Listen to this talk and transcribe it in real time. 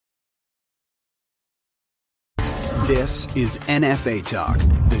This is NFA Talk,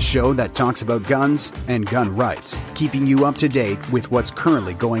 the show that talks about guns and gun rights, keeping you up to date with what's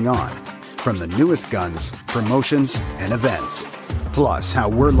currently going on, from the newest guns, promotions, and events, plus how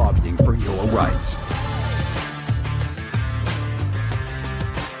we're lobbying for your rights.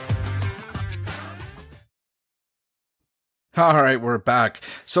 All right, we're back.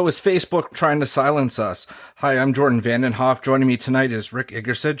 So is Facebook trying to silence us? Hi, I'm Jordan Vandenhoff. Joining me tonight is Rick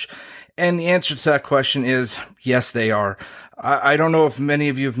Iggersich. And the answer to that question is yes, they are. I don't know if many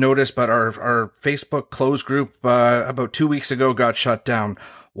of you have noticed, but our Facebook closed group about 2 weeks ago got shut down.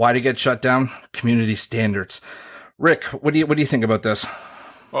 Why did it get shut down? Community standards. Rick, what do you think about this?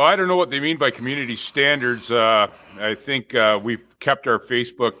 Well, I don't know what they mean by community standards. I think we've kept our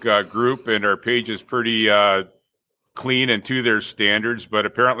Facebook group and our pages pretty clean and to their standards, but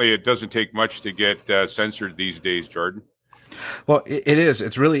apparently it doesn't take much to get censored these days, Jordan. Well, it is.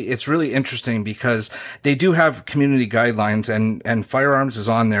 It's really interesting because they do have community guidelines and firearms is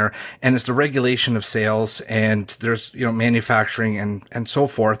on there, and it's the regulation of sales, and there's, manufacturing and so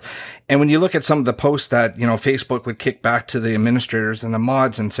forth. And when you look at some of the posts that, Facebook would kick back to the administrators and the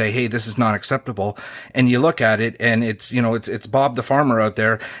mods and say, hey, this is not acceptable. And you look at it and it's Bob the farmer out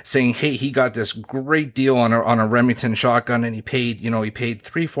there saying, hey, he got this great deal on a Remington shotgun and he paid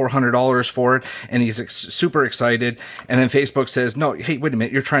 $300-400 for it. And he's super excited. And then Facebook says, no, hey, wait a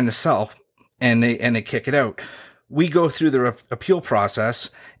minute, you're trying to sell. And they kick it out. We go through the appeal process,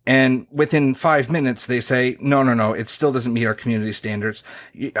 and within 5 minutes they say, no, it still doesn't meet our community standards.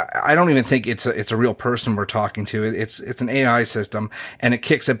 I don't even think it's a real person we're talking to. It's an AI system, and it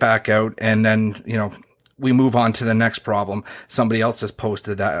kicks it back out, and then we move on to the next problem. Somebody else has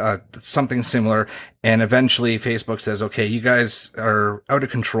posted that something similar, and eventually Facebook says, okay, you guys are out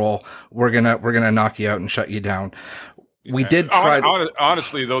of control. We're gonna knock you out and shut you down. We did try.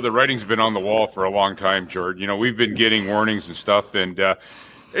 Honestly, though, the writing's been on the wall for a long time, George. We've been getting warnings and stuff, and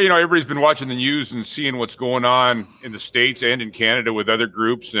everybody's been watching the news and seeing what's going on in the States and in Canada with other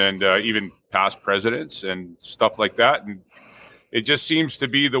groups and even past presidents and stuff like that. And it just seems to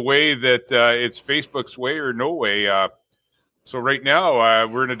be the way that it's Facebook's way or no way. So right now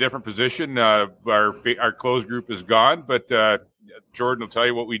we're in a different position. Our closed group is gone, but Jordan will tell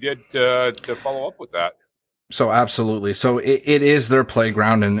you what we did to follow up with that. So absolutely. So it is their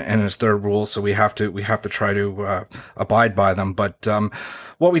playground and it's their rules. So we have to try to abide by them. But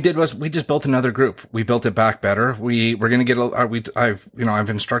what we did was we just built another group. We built it back better. We're going to get I've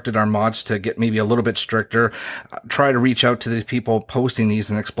instructed our mods to get maybe a little bit stricter, try to reach out to these people posting these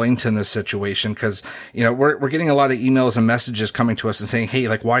and explain to them this situation. Cause we're getting a lot of emails and messages coming to us and saying, hey,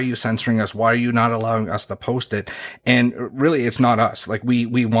 like, why are you censoring us? Why are you not allowing us to post it? And really, it's not us. Like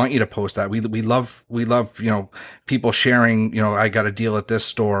we want you to post that. We love, people sharing, I got a deal at this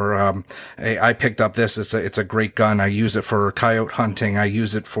store. I picked up this. It's a great gun. I use it for coyote hunting. I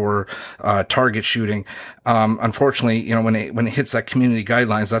use it for, target shooting. Unfortunately, when it hits that community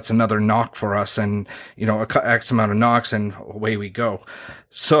guidelines, that's another knock for us and, X amount of knocks and away we go.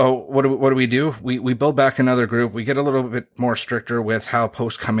 So what do we do? We build back another group. We get a little bit more stricter with how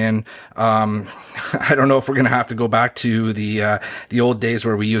posts come in. I don't know if we're going to have to go back to the old days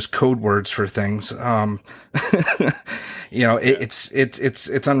where we use code words for things. It's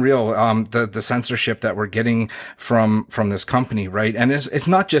unreal. The censorship that we're getting from this company, right? And it's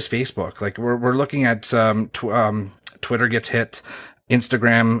not just Facebook. Like we're looking at, Twitter gets hit.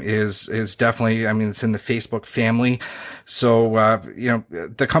 Instagram is definitely, it's in the Facebook family. So,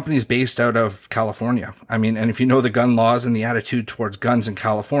 the company is based out of California. And if you know the gun laws and the attitude towards guns in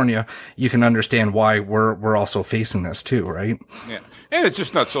California, you can understand why we're also facing this too, right? Yeah. And it's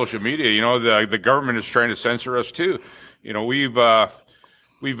just not social media. The government is trying to censor us too. We've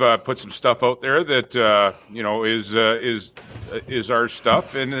put some stuff out there that, is our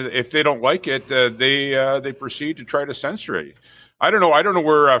stuff. And if they don't like it, they proceed to try to censor it. I don't know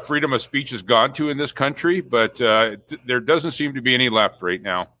where freedom of speech has gone to in this country, but there doesn't seem to be any left right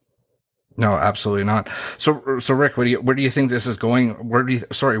now. No, absolutely not. So Rick, where do you think this is going? Where do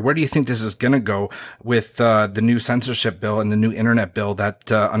you think this is going to go with the new censorship bill and the new internet bill that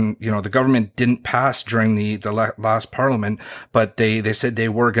the government didn't pass during the last parliament, but they said they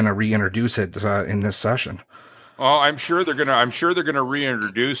were going to reintroduce it in this session? Well, I'm sure they're going to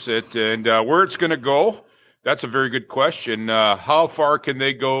reintroduce it, and where it's going to go. That's a very good question. How far can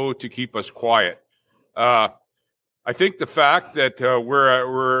they go to keep us quiet? I think the fact that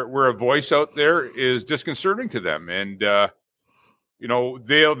we're a voice out there is disconcerting to them, and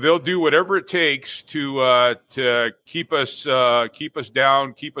they'll do whatever it takes to keep us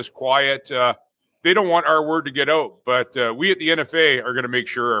down, keep us quiet. They don't want our word to get out, but we at the NFA are going to make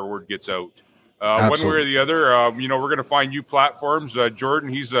sure our word gets out. one way or the other. We're going to find new platforms. Jordan,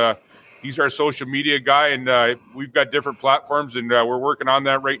 he's our social media guy, and we've got different platforms, and we're working on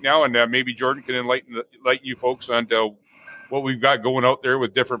that right now. And maybe Jordan can enlighten you folks on what we've got going out there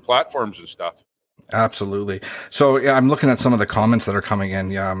with different platforms and stuff. Absolutely. So yeah, I'm looking at some of the comments that are coming in.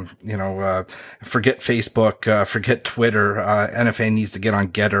 Forget Facebook, forget Twitter. NFA needs to get on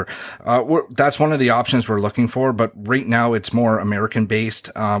Getter. That's one of the options we're looking for, but right now it's more American based.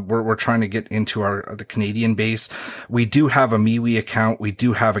 We're trying to get into the Canadian base. We do have a MeWe account. We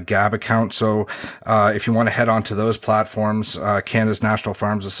do have a Gab account. So, if you want to head on to those platforms, Canada's National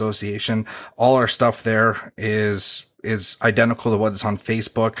Farms Association, all our stuff there is identical to what is on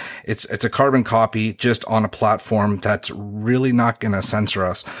Facebook. It's a carbon copy just on a platform that's really not going to censor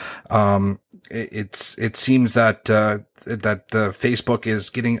us. It seems that the Facebook is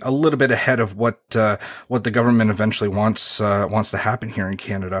getting a little bit ahead of what the government eventually wants to happen here in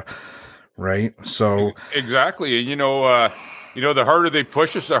Canada. Right. So exactly. And, the harder they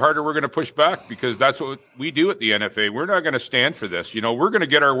push us, the harder we're going to push back, because that's what we do at the NFA. We're not going to stand for this. We're going to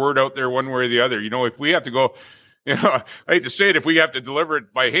get our word out there one way or the other. If we have to go, I hate to say it, if we have to deliver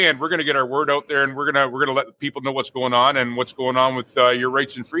it by hand, we're going to get our word out there, and we're going to let people know what's going on and what's going on with your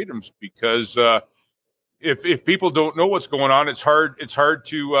rights and freedoms. Because if people don't know what's going on, it's hard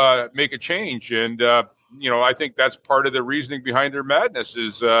to make a change. And I think that's part of the reasoning behind their madness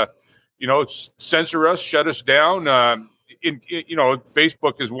is censor us, shut us down.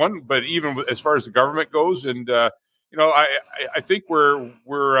 Facebook is one, but even as far as the government goes, and I think we're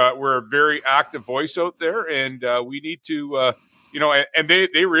a very active voice out there, and we need to, and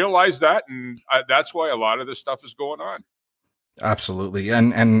they realize that, and that's why a lot of this stuff is going on. Absolutely.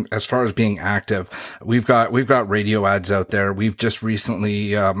 And as far as being active, we've got radio ads out there. We've just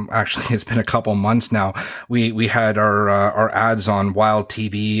recently, actually it's been a couple months now. We had our ads on Wild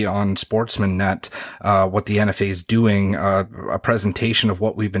TV, on Sportsman.net, what the NFA is doing, a presentation of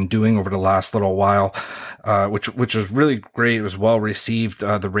what we've been doing over the last little while, which was really great. It was well received.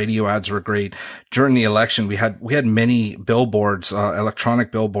 The radio ads were great. During the election, we had many billboards,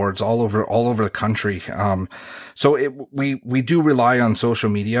 electronic billboards all over the country. So we do rely on social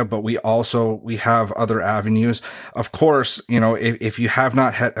media, but we have other avenues. Of course, if you have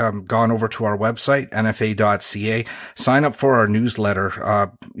not gone over to our website, nfa.ca, sign up for our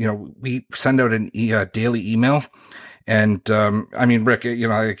newsletter. We send out a daily email. And, Rick,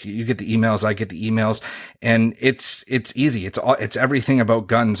 you get the emails, I get the emails, and it's easy. It's everything about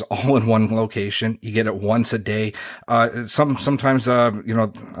guns all in one location. You get it once a day. Sometimes,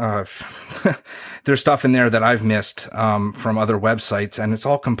 there's stuff in there that I've missed, from other websites, and it's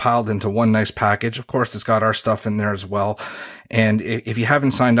all compiled into one nice package. Of course, it's got our stuff in there as well. And if you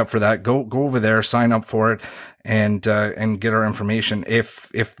haven't signed up for that, go over there, sign up for it, and get our information.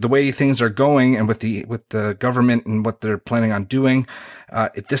 If the way things are going, and with the government and what they're planning on doing,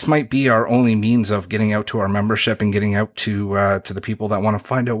 this might be our only means of getting out to our membership and getting out to the people that want to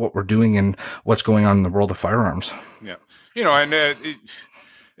find out what we're doing and what's going on in the world of firearms. Yeah,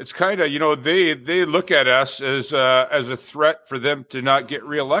 it's kind of, they look at us as a threat for them to not get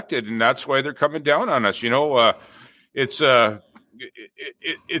reelected, and that's why they're coming down on us. It's the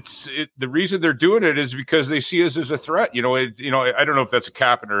reason they're doing it is because they see us as a threat. I don't know if that's a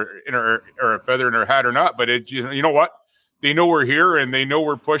cap or a feather in their hat or not, but you know what? They know we're here, and they know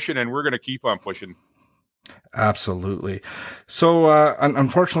we're pushing, and we're going to keep on pushing. Absolutely. So,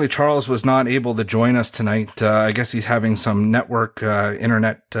 unfortunately, Charles was not able to join us tonight. I guess he's having some network,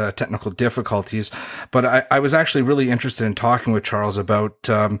 internet, technical difficulties, but I was actually really interested in talking with Charles about,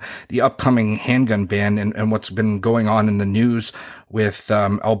 the upcoming handgun ban and what's been going on in the news with,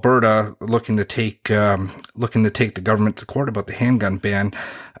 Alberta looking to take the government to court about the handgun ban.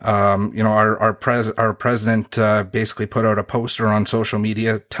 Our president, basically put out a poster on social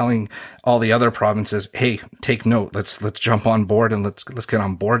media telling all the other provinces, hey, take note. Let's jump on board and let's get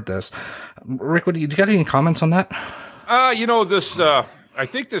on board this. Rick, do you got any comments on that? This, I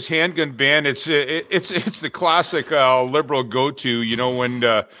think this handgun ban, it's the classic, liberal go-to,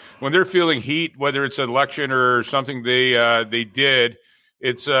 when they're feeling heat, whether it's an election or something they did,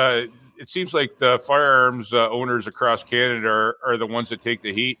 it seems like the firearms owners across Canada are the ones that take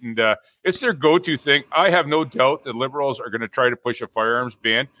the heat, and it's their go-to thing. I have no doubt that Liberals are going to try to push a firearms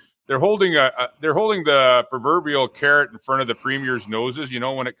ban. They're holding the proverbial carrot in front of the premier's noses.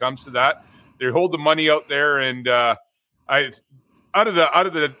 When it comes to that, they hold the money out there, and out of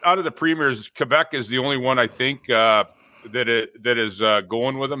the premiers, Quebec is the only one I think that is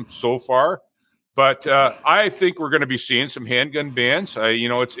going with them so far. But I think we're going to be seeing some handgun bans.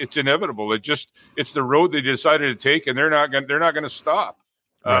 It's inevitable. It's the road they decided to take, and they're not going to stop.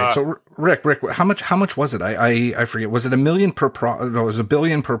 Right. So Rick, how much was it? I forget. Was it $1 million per no, it was $1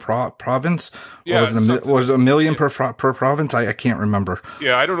 billion per province? Or Yeah. was it $1 million per province? I can't remember.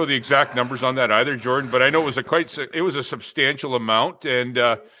 Yeah. I don't know the exact numbers on that either, Jordan, but I know it was a substantial amount. And,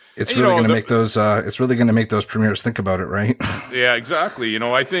 it's really going to make those. It's really going to make those premiers think about it, right? Yeah, exactly.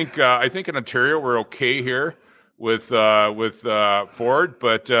 I think in Ontario we're okay here with Ford,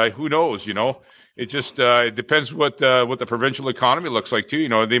 but who knows? It just it depends what the provincial economy looks like too.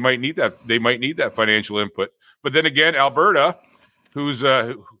 They might need that. They might need that financial input. But then again, Alberta, who's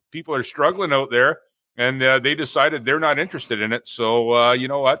people are struggling out there, and they decided they're not interested in it. So you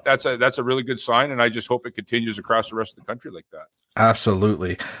know what? That's a really good sign, and I just hope it continues across the rest of the country like that.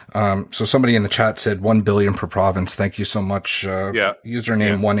 Absolutely. So somebody in the chat said 1 billion per province. Thank you so much.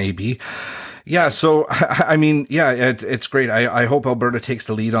 Username 1AB. Yeah. So, I mean, yeah, it's great. I hope Alberta takes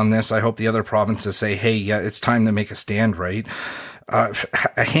the lead on this. I hope the other provinces say, hey, yeah, it's time to make a stand, right?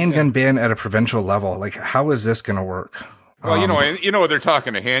 A handgun ban at a provincial level. Like, how is this going to work? Well, they're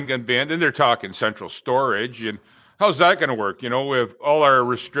talking a handgun ban, then they're talking central storage, and how's that going to work? If all our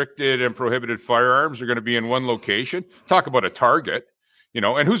restricted and prohibited firearms are going to be in one location, talk about a target,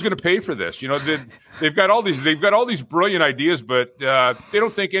 and who's going to pay for this? They've got all these brilliant ideas, but they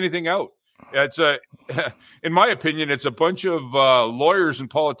don't think anything out. It's in my opinion, it's a bunch of lawyers and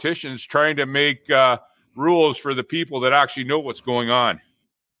politicians trying to make rules for the people that actually know what's going on.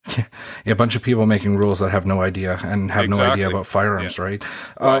 Yeah, a bunch of people making rules that have no idea and have no idea about firearms, right?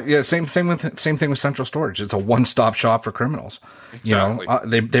 Same thing with central storage. It's a one-stop shop for criminals.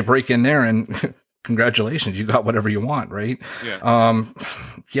 Exactly. They break in there and congratulations, you got whatever you want, right? Yeah.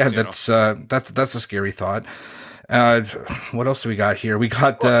 That's a scary thought. What else do we got here? We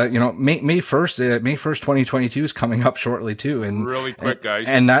got May 1st, 2022 is coming up shortly too. And really quick, guys.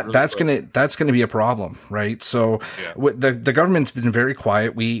 And that's going to be a problem, right? So the government's been very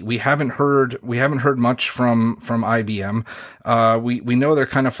quiet. We haven't heard much from IBM. We know they're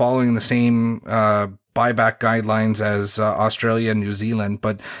kind of following the same, buyback guidelines as Australia and New Zealand,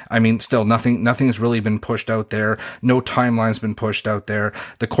 but I mean, still nothing's really been pushed out there. No timeline's been pushed out there.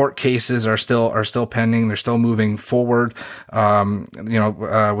 The court cases are still pending. They're still moving forward.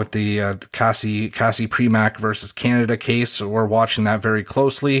 With the Cassie Premack versus Canada case, we're watching that very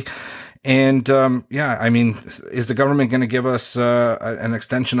closely. And, I mean, is the government going to give us an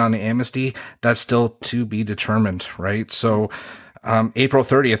extension on the amnesty? That's still to be determined, right? So, April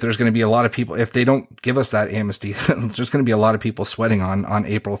 30th, there's going to be a lot of people, if they don't give us that amnesty, there's going to be a lot of people sweating on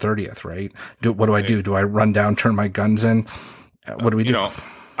April 30th, right? What do I do? Do I run down, turn my guns in? What do we do?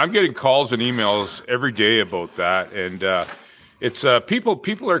 I'm getting calls and emails every day about that. And, it's,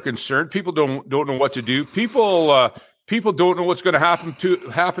 people are concerned. People don't know what to do. People don't know what's going to happen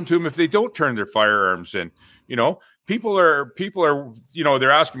to them if they don't turn their firearms in. People are,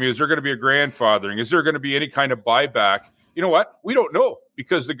 they're asking me, is there going to be a grandfathering? Is there going to be any kind of buyback? You know what? We don't know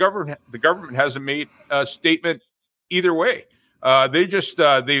because the government hasn't made a statement either way. They just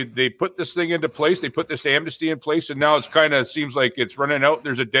they put this thing into place. They put this amnesty in place, and now it's kind of seems like it's running out.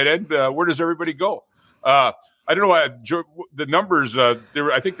 There's a dead end. Where does everybody go? I don't know the numbers. I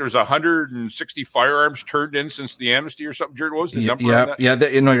think there's 160 firearms turned in since the amnesty or something. Jared, what was the number?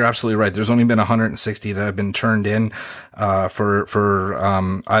 You're absolutely right. There's only been 160 that have been turned in for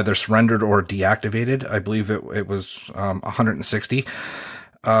either surrendered or deactivated. I believe it was 160.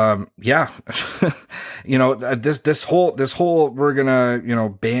 This whole we're gonna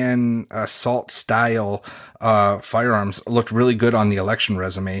ban assault style firearms looked really good on the election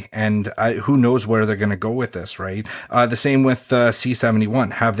resume, and who knows where they're gonna go with this, right? The same with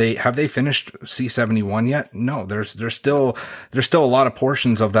C-71. Have they finished C-71 yet? No, there's still a lot of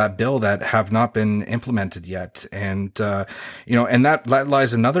portions of that bill that have not been implemented yet, and and that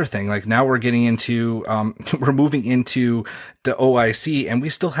lies another thing. Like now we're getting into we're moving into the OIC, and we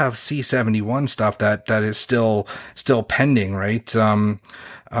still have C-71 stuff that is still pending, right?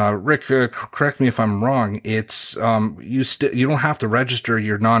 Rick, correct me if I'm wrong. It's you don't have to register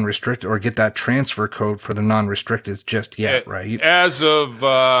your non-restricted or get that transfer code for the non-restricted just yet, right? As of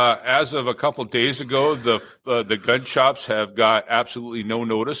a couple of days ago, the gun shops have got absolutely no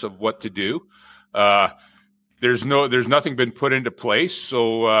notice of what to do. There's nothing been put into place.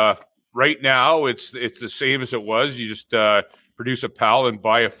 So right now, it's the same as it was. You just produce a PAL and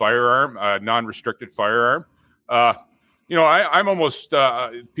buy a firearm, a non-restricted firearm. I'm almost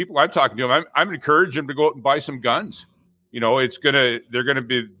people I'm talking to. I'm encouraging them to go out and buy some guns. They're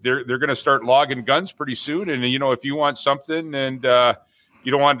gonna start logging guns pretty soon. And if you want something and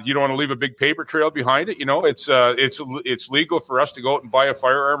you don't want to leave a big paper trail behind it, it's legal for us to go out and buy a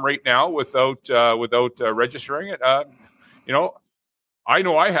firearm right now without registering it. I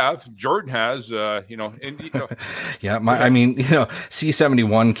know I have. Jordan has. Yeah, I mean,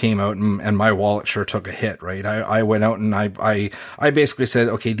 C-71 came out and my wallet sure took a hit, right? I went out and I basically said,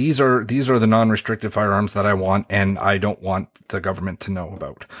 okay, these are the non-restricted firearms that I want, and I don't want the government to know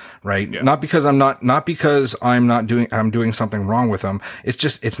about, right? Yeah. Not because I'm doing something wrong with them. It's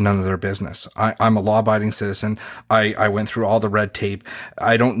just, it's none of their business. I'm a law-abiding citizen. I went through all the red tape.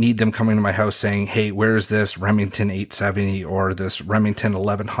 I don't need them coming to my house saying, hey, where's this Remington 870 or this Remington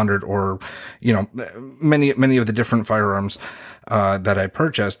 1100 or, many of the different firearms that I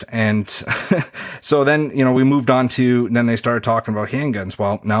purchased. And so then, we moved on to, then they started talking about handguns.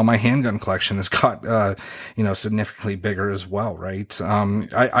 Well, now my handgun collection has got, significantly bigger as well, right?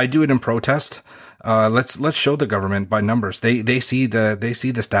 I do it in protest. Let's show the government by numbers. They see the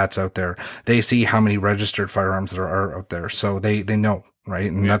stats out there. They see how many registered firearms there are out there. So they know.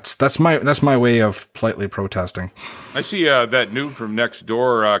 Right. And that's my way of politely protesting. I see that noob from next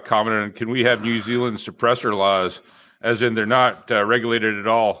door commented on, can we have New Zealand suppressor laws, as in they're not regulated at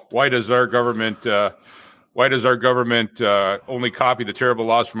all? Why does our government only copy the terrible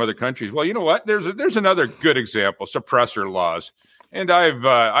laws from other countries? Well, you know what? There's another good example, suppressor laws. And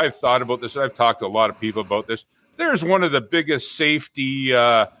I've thought about this. I've talked to a lot of people about this. There's one of the biggest safety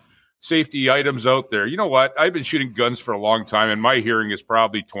items out there. You know what? I've been shooting guns for a long time, and my hearing is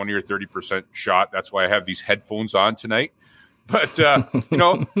probably 20 or 30% shot. That's why I have these headphones on tonight. But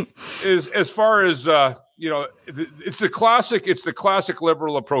as far as it's the classic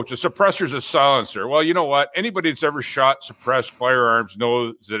liberal approach. A suppressor's a silencer. Well, you know what? Anybody that's ever shot suppressed firearms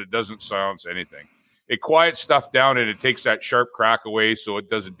knows that it doesn't silence anything. It quiets stuff down, and it takes that sharp crack away, so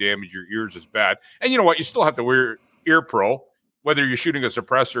it doesn't damage your ears as bad. And you know what? You still have to wear ear pro, whether you're shooting a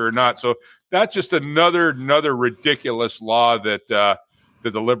suppressor or not. So that's just another ridiculous law that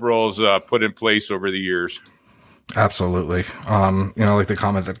the Liberals put in place over the years. Absolutely. Like the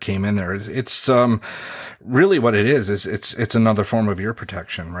comment that came in there, it's really what it is it's another form of ear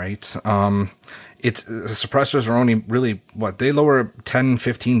protection, right? Suppressors are only really they lower 10,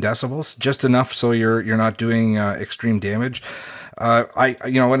 15 decibels, just enough so you're not doing extreme damage.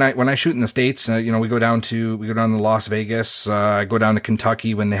 When I shoot in the States, we go down to Las Vegas, I go down to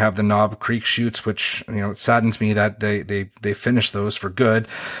Kentucky when they have the Knob Creek shoots, which, it saddens me that they finish those for good.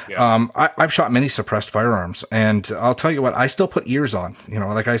 Yeah. I've shot many suppressed firearms, and I'll tell you what, I still put ears on,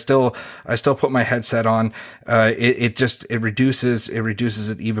 I still put my headset on. It reduces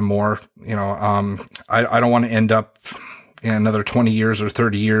it even more. I don't want to end up another 20 years or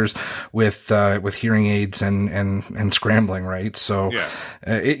 30 years with hearing aids and scrambling, right? So, yeah.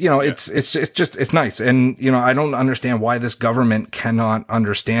 It's nice. And, I don't understand why this government cannot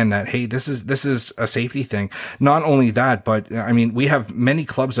understand that, hey, this is a safety thing. Not only that, but I mean, we have many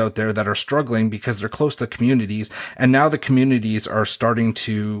clubs out there that are struggling because they're close to communities, and now the communities are starting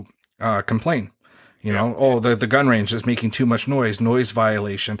to complain. The gun range is making too much noise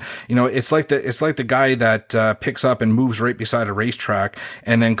violation. It's like the guy that picks up and moves right beside a racetrack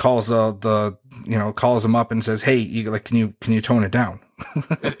and then calls calls him up and says, hey, can you tone it down?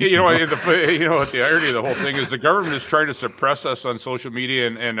 The irony of the whole thing is the government is trying to suppress us on social media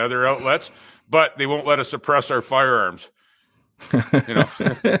and other outlets, but they won't let us suppress our firearms.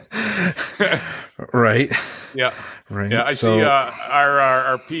 Right. Yeah. Right. Yeah. I see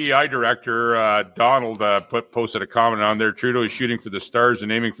our PEI director, Donald, posted a comment on there. Trudeau is shooting for the stars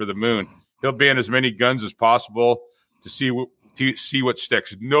and aiming for the moon. He'll ban as many guns as possible to see what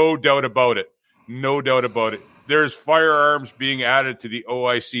sticks. No doubt about it. There's firearms being added to the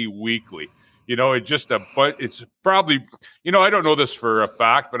OIC weekly. It's probably, I don't know this for a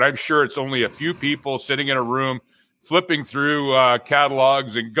fact, but I'm sure it's only a few people sitting in a room flipping through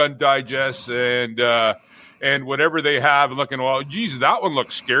catalogs and gun digests and whatever they have and looking, well, geez, that one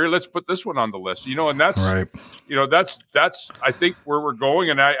looks scary. Let's put this one on the list, and that's, right. That's, I think where we're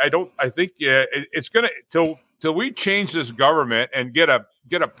going. And I think it's going to, till we change this government and get a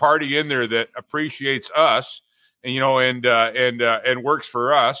party in there that appreciates us and works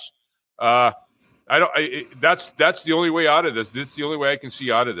for us. That's the only way out of this. This is the only way I can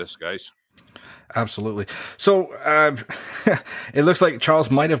see out of this, guys. Absolutely. So it looks like Charles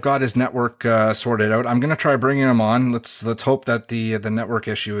might have got his network sorted out. I'm going to try bringing him on. Let's hope that the network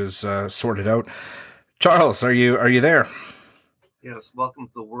issue is sorted out. Charles, are you there? Yes. Welcome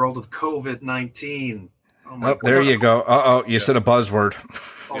to the world of COVID-19. Oh, there you go. You said a buzzword.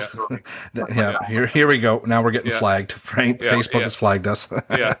 Yeah. Here we go. Now we're getting flagged. Right? Yeah, Facebook has flagged us.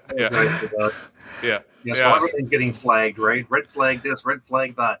 Yeah. So everything's getting flagged, right? Red flag this, red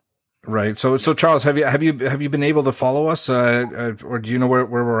flag that. Right. So Charles, have you been able to follow us, or do you know where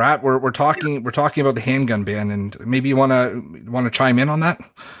we're at? We're talking about the handgun ban, and maybe you want to chime in on that.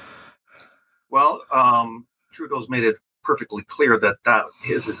 Well, Trudeau's made it perfectly clear that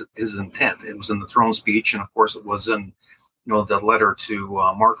his intent. It was in the throne speech, and of course, it was in the letter to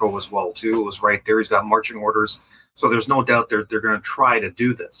Marco as well too. It was right there. He's got marching orders, so there's no doubt they're going to try to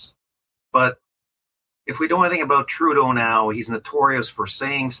do this. But if we know anything about Trudeau now, he's notorious for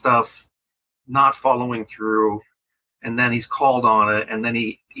saying stuff, not following through, and then he's called on it, and then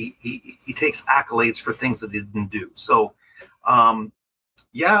he takes accolades for things that he didn't do. So,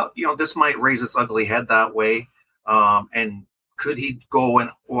 this might raise its ugly head that way. And could he go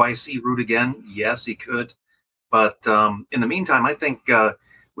an OIC route again? Yes, he could. But in the meantime, I think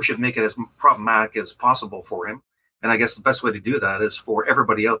we should make it as problematic as possible for him. And I guess the best way to do that is for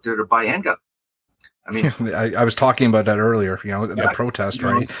everybody out there to buy a handgun. I mean, I was talking about that earlier, the protest,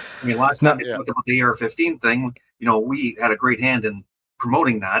 right? I mean, last time we talked about the AR-15 thing, we had a great hand in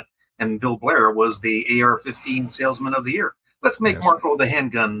promoting that. And Bill Blair was the AR-15 salesman of the year. Let's make Marco the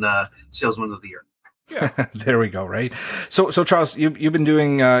handgun salesman of the year. Yeah, there we go. Right. So Charles, you've been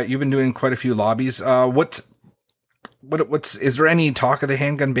doing quite a few lobbies. What's is there any talk of the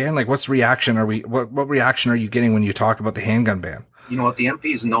handgun ban? Like, what reaction are you getting when you talk about the handgun ban? You know what, the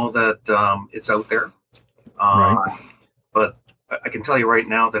MPs know that it's out there, right? But I can tell you right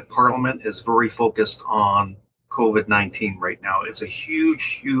now that Parliament is very focused on COVID-19 right now. It's a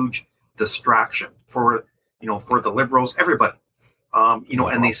huge distraction for the Liberals, everybody.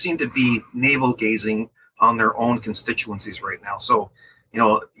 And they seem to be navel gazing on their own constituencies right now. So,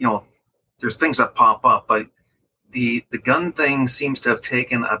 there's things that pop up, but the gun thing seems to have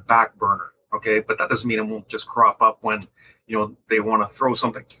taken a back burner. Okay, but that doesn't mean it won't just crop up when they want to throw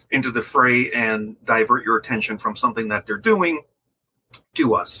something into the fray and divert your attention from something that they're doing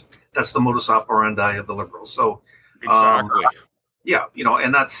to us. That's the modus operandi of the Liberals. So, exactly.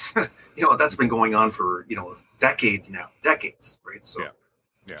 And that's that's been going on for decades now, right? So,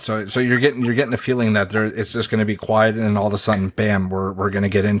 yeah. So you're getting the feeling that it's just going to be quiet, and all of a sudden, bam, we're going to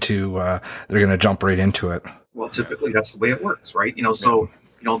get into they're going to jump right into it. Well, typically that's the way it works, right? So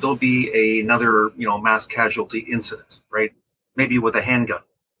there'll be another mass casualty incident, right? Maybe with a handgun.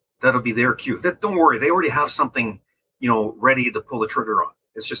 That'll be their cue. Don't worry, they already have something ready to pull the trigger on.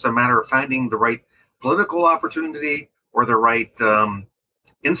 It's just a matter of finding the right political opportunity or the right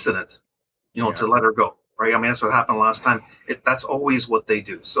incident, to let her go. Right. I mean, that's what happened last time. That's always what they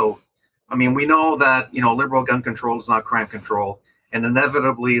do. So, I mean, we know that, liberal gun control is not crime control. And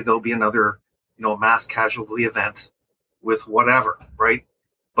inevitably there'll be another, mass casualty event with whatever. Right.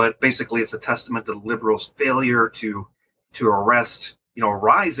 But basically, it's a testament to the liberals' failure to arrest,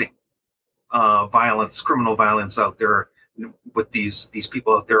 rising criminal violence out there with these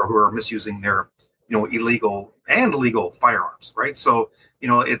people out there who are misusing their, illegal and legal firearms. Right. So,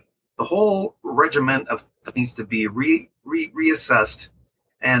 the whole regiment of needs to be reassessed,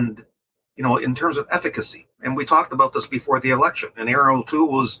 and in terms of efficacy. And we talked about this before the election, and Erin O'Toole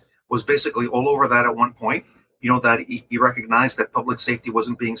was basically all over that at one point. That he recognized that public safety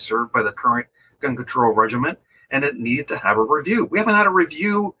wasn't being served by the current gun control regiment, and it needed to have a review. We haven't had a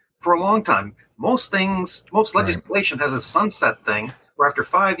review for a long time. Most legislation has a sunset thing where after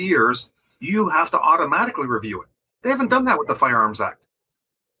 5 years you have to automatically review it. They haven't done that with the Firearms Act.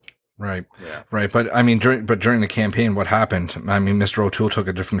 Right. Yeah. Right. But I mean, during the campaign, what happened? I mean, Mr. O'Toole took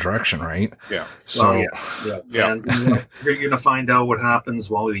a different direction, right? Yeah. So, yeah. And you're going to find out what happens.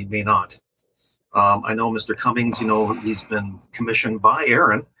 Well, he may not. I know Mr. Cummings, he's been commissioned by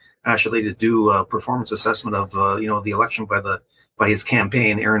Aaron actually to do a performance assessment of, the election by his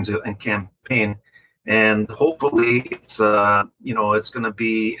campaign, Aaron's campaign. And hopefully it's going to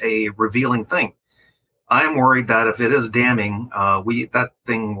be a revealing thing. I'm worried that if it is damning, that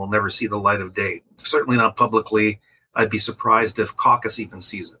thing will never see the light of day. Certainly not publicly. I'd be surprised if caucus even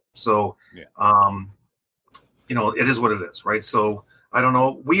sees it. So, it is what it is, right? So I don't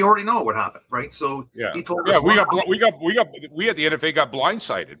know. We already know what happened, right? So he told us. We at the NFA got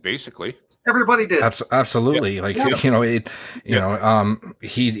blindsided, basically. Everybody did. Absolutely. He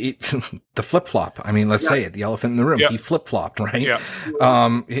the flip flop. I mean, let's say it, the elephant in the room. He flip flopped, right? Yeah.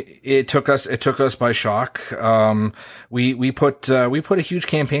 It took us by shock. We put a huge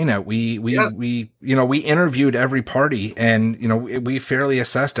campaign out. We interviewed every party, and we fairly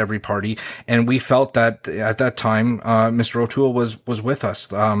assessed every party, and we felt that at that time, Mr. O'Toole was with us.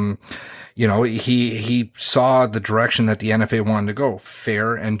 He saw the direction that the NFA wanted to go,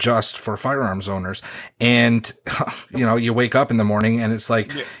 fair and just for firearms owners. And, you wake up in the morning and it's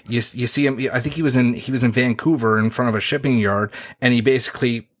like, you see him. I think he was in Vancouver in front of a shipping yard, and he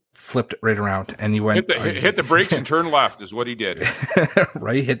basically flipped it right around, and he went hit the brakes and turn left is what he did.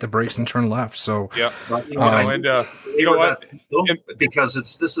 Right, hit the brakes and turn left. So yeah, you know what? Because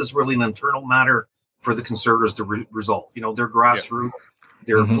this is really an internal matter for the Conservatives to resolve. You know, their grassroots,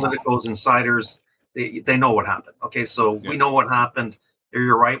 their politicos, insiders, they know what happened. Okay, so we know what happened.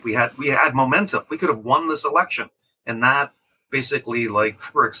 You're right. We had momentum. We could have won this election, and that basically, like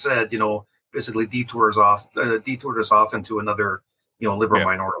Rick said, you know, basically detoured us off into another, you know, liberal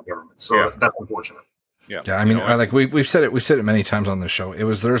minority government. So that's unfortunate. Yeah, I mean, like we've said it many times on this show. It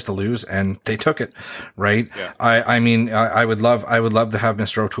was theirs to lose, and they took it, right? Yeah. I mean, I would love to have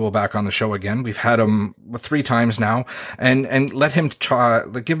Mr. O'Toole back on the show again. We've had him 3 times now, and let him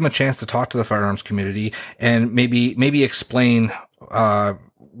give him a chance to talk to the firearms community and maybe explain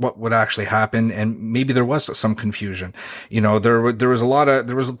what would actually happen, and maybe there was some confusion. You know, there was a lot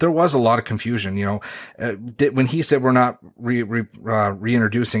of confusion. You know, when he said we're not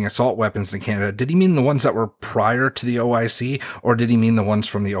reintroducing assault weapons in Canada, did he mean the ones that were prior to the OIC, or did he mean the ones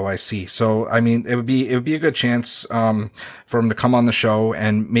from the OIC? So, I mean, it would be a good chance for him to come on the show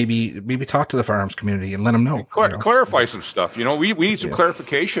and maybe talk to the firearms community and let them know. Clarify some stuff. You know, we need some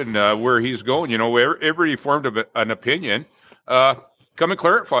clarification where he's going. You know, everybody formed an opinion. Come and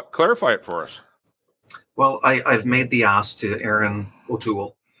clarify it for us. Well, I've made the ask to Aaron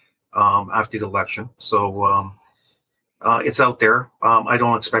O'Toole after the election, so it's out there. I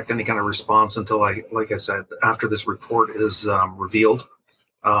don't expect any kind of response until like I said, after this report is revealed,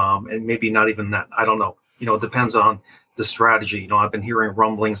 and maybe not even that. I don't know. You know, it depends on the strategy. You know, I've been hearing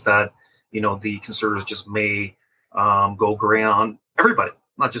rumblings that, you know, the Conservatives just may go gray on everybody,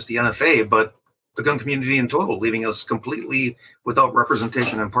 not just the NFA, but the gun community in total, leaving us completely without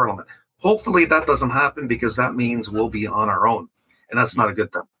representation in Parliament. Hopefully that doesn't happen, because that means we'll be on our own, and that's not a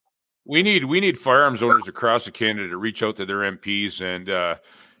good thing. We need firearms owners across Canada to reach out to their MPs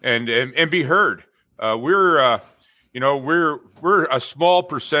and be heard. We're a small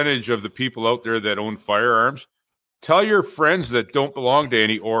percentage of the people out there that own firearms. Tell your friends that don't belong to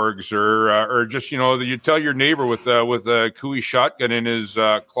any orgs, or just, you know, you tell your neighbor with a Cooey shotgun in his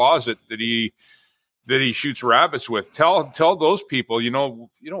closet that he shoots rabbits with. Tell those people, you know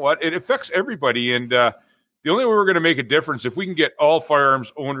what, it affects everybody. And the only way we're going to make a difference if we can get all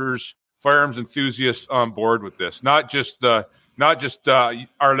firearms owners, firearms enthusiasts on board with this, not just our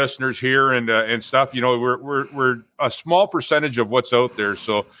listeners here and stuff. You know, we're a small percentage of what's out there.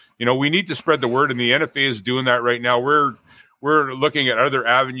 So, you know, we need to spread the word, and the NFA is doing that right now. We're looking at other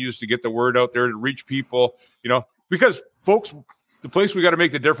avenues to get the word out there to reach people, you know, because folks, the place we got to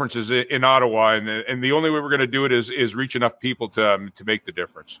make the difference is in Ottawa, and the only way we're going to do it is reach enough people to make the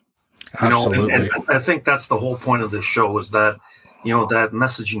difference. Absolutely. And I think that's the whole point of this show, is that, you know, that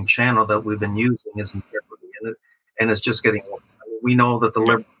messaging channel that we've been using is integrity in it, and it's just getting worse. I mean, we know that the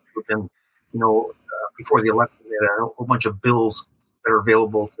Liberals have been, you know, before the election, they had a whole bunch of bills that are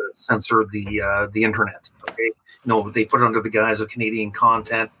available to censor the internet. Okay, you know, they put it under the guise of Canadian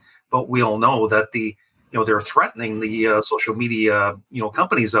content, but we all know that they're threatening the social media, you know,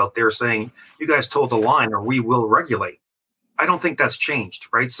 companies out there, saying, you guys toe the line or we will regulate. I don't think that's changed,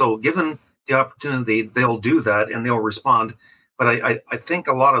 right? So given the opportunity, they'll do that and they'll respond. But I think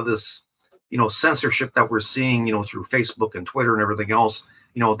a lot of this, you know, censorship that we're seeing, you know, through Facebook and Twitter and everything else,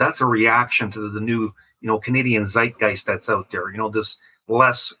 you know, that's a reaction to the new, you know, Canadian zeitgeist that's out there, you know, this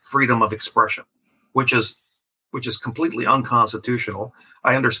less freedom of expression, which is completely unconstitutional.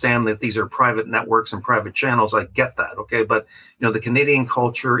 I understand that these are private networks and private channels. I get that. Okay. But, you know, the Canadian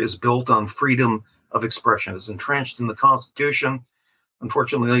culture is built on freedom of expression. It's entrenched in the Constitution.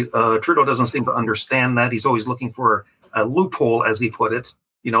 Unfortunately, Trudeau doesn't seem to understand that. He's always looking for a loophole, as he put it,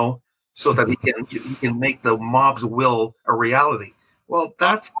 you know, so that he can make the mob's will a reality. Well,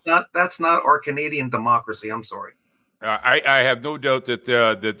 that's not our Canadian democracy. I'm sorry. I have no doubt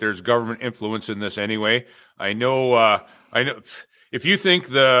that there's government influence in this anyway. I know. If you think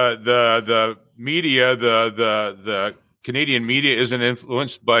the media, the Canadian media isn't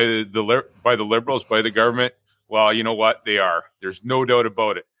influenced by the Liberals, by the government, well, you know what? They are. There's no doubt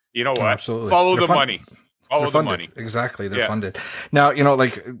about it. You know what? Absolutely. Follow the money. They're funded. Exactly. They're funded. Now, you know,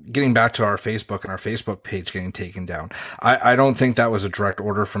 like getting back to our Facebook and our Facebook page getting taken down. I don't think that was a direct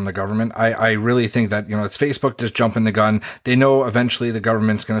order from the government. I really think that, you know, it's Facebook just jumping the gun. They know eventually the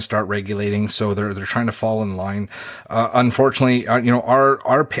government's going to start regulating. So they're trying to fall in line. Unfortunately, you know,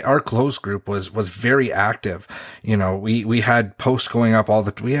 our closed group was very active. You know, we had posts going up all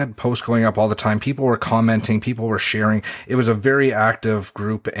the time. People were commenting, people were sharing. It was a very active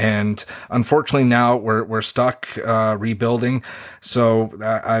group. And unfortunately now we're are stuck rebuilding. So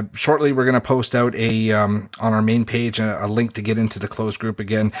shortly we're going to post out on our main page a link to get into the closed group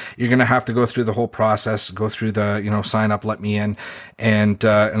again. You're going to have to go through the whole process, go through the sign up, let me in, and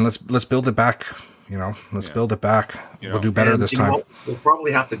let's build it back. Let's build it back. We'll do better this time. We'll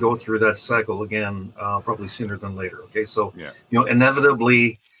probably have to go through that cycle again, probably sooner than later. Okay, so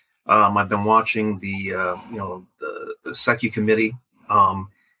inevitably, I've been watching the SECU committee,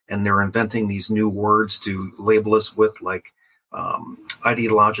 and they're inventing these new words to label us with, like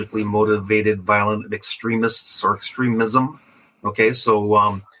ideologically motivated violent extremists or extremism. Okay,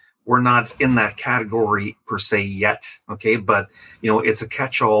 so we're not in that category per se yet. Okay, but it's a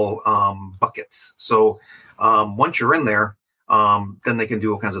catch-all bucket. So once you're in there, then they can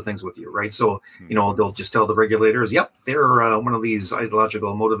do all kinds of things with you, right? So they'll just tell the regulators, "Yep, they're one of these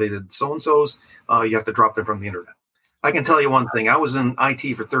ideological motivated so and so's. You have to drop them from the internet." I can tell you one thing: I was in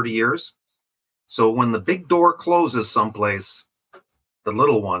IT for 30 years. So when the big door closes someplace, the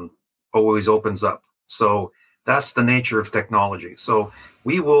little one always opens up. So that's the nature of technology. So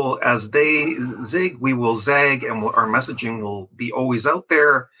we will, as they zig, we will zag, and our messaging will be always out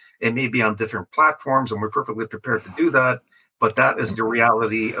there. It may be on different platforms, and we're perfectly prepared to do that. But that is the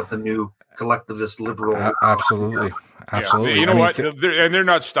reality of the new collectivist liberal. Absolutely. You know what? They're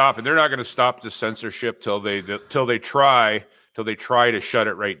not stopping. They're not going to stop the censorship till they try to shut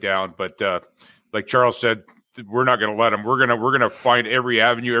it right down. But like Charles said, we're not going to let them. We're going to find every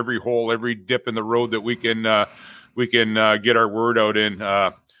avenue, every hole, every dip in the road that we can get our word out in.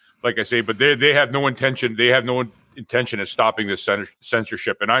 Like I say, but they have no intention. They have no intention of stopping this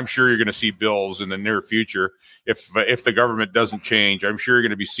censorship. And I'm sure you're going to see bills in the near future if the government doesn't change. I'm sure you're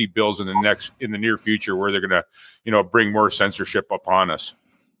going to see bills in the near future where they're going to bring more censorship upon us.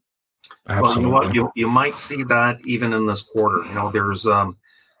 Absolutely. Well, you might see that even in this quarter. There's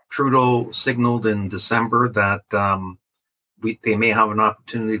Trudeau signaled in December that they may have an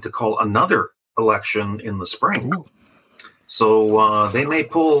opportunity to call another election in the spring. Ooh. So they may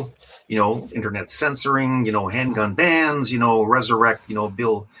pull, internet censoring, handgun bans, resurrect,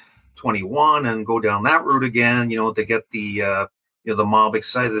 Bill 21 and go down that route again, to get the mob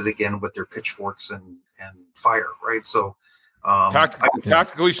excited again with their pitchforks and fire, right? So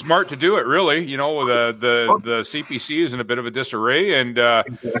tactically smart to do it, really. The CPC is in a bit of a disarray, and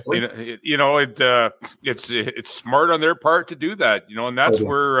exactly. It's smart on their part to do that, and that's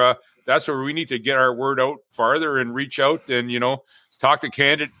where we need to get our word out farther and reach out and talk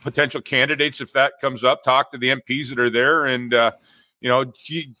to potential candidates if that comes up. Talk to the MPs that are there, and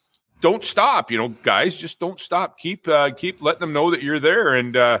don't stop. Guys, just don't stop. Keep letting them know that you're there,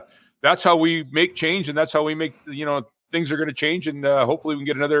 and that's how we make change, and that's how we make things are going to change, and hopefully we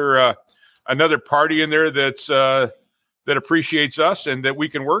can get another party in there that appreciates us and that we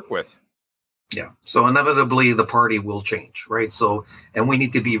can work with. Yeah. So inevitably the party will change, right? So, and we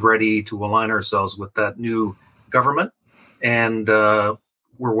need to be ready to align ourselves with that new government, and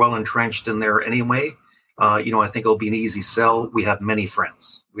we're well entrenched in there anyway. I think it'll be an easy sell. We have many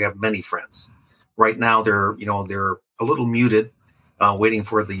friends. Right now they're a little muted, waiting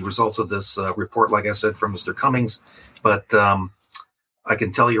for the results of this report, like I said, from Mr. Cummings. But I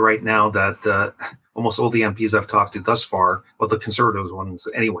can tell you right now that almost all the MPs I've talked to thus far, well, the Conservatives ones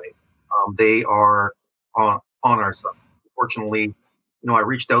anyway, they are on our side. Unfortunately, I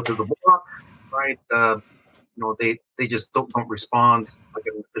reached out to the bloc, right? They just don't respond. I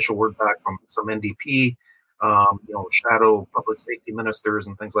get an official word back from some NDP, shadow public safety ministers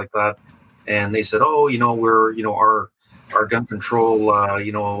and things like that. And they said, we're, our gun control,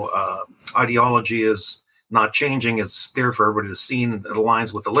 ideology is not changing. It's there for everybody to see. It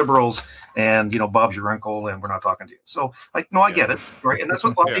aligns with the liberals, and Bob's your uncle, and we're not talking to you. So, I get it, right? And that's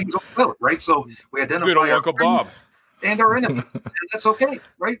what lobbying is all about, right? So we identify our Uncle Bob and our enemy, and that's okay,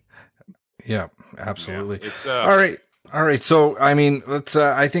 right? Yeah, absolutely. Yeah, All right. So, let's.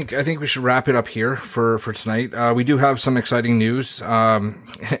 I think we should wrap it up here for tonight. We do have some exciting news.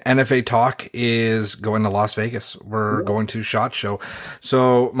 NFA Talk is going to Las Vegas. We're going to SHOT Show.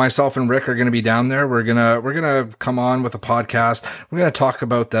 So myself and Rick are going to be down there. We're gonna come on with a podcast. We're gonna talk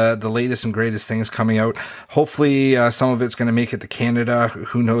about the latest and greatest things coming out. Hopefully, some of it's going to make it to Canada.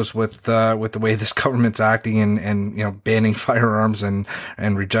 Who knows with the way this government's acting and banning firearms and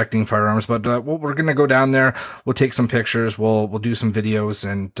rejecting firearms. But we're going to go down there. We'll take some pictures. We'll do some videos,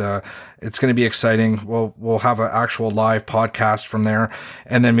 and it's going to be exciting. We'll have an actual live podcast from there,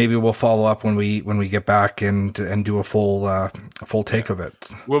 and then maybe we'll follow up when we get back and do a full take of it.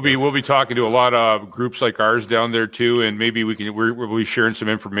 We'll be talking to a lot of groups like ours down there too, and maybe we'll be sharing some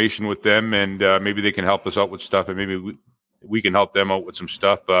information with them, and maybe they can help us out with stuff, and maybe we can help them out with some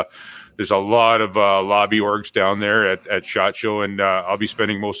stuff. There's a lot of lobby orgs down there at SHOT Show, and I'll be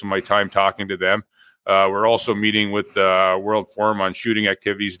spending most of my time talking to them. We're also meeting with World Forum on shooting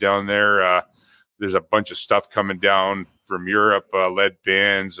activities down there. There's a bunch of stuff coming down from Europe, lead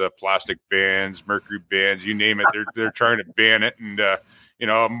bans, plastic bans, mercury bans, you name it. They're trying to ban it. And,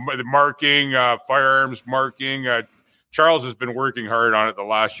 the marking, firearms marking. Charles has been working hard on it the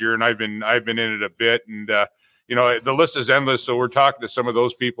last year, and I've been in it a bit. And, the list is endless. So we're talking to some of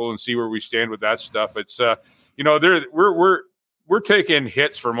those people and see where we stand with that stuff. It's, we're taking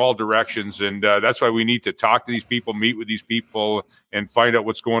hits from all directions, and that's why we need to talk to these people, meet with these people, and find out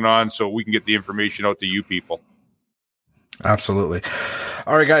what's going on so we can get the information out to you people. Absolutely.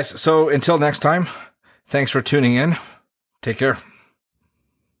 All right, guys. So until next time, thanks for tuning in. Take care.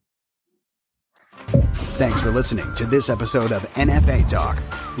 Thanks for listening to this episode of NFA Talk.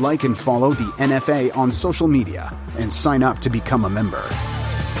 Like and follow the NFA on social media and sign up to become a member.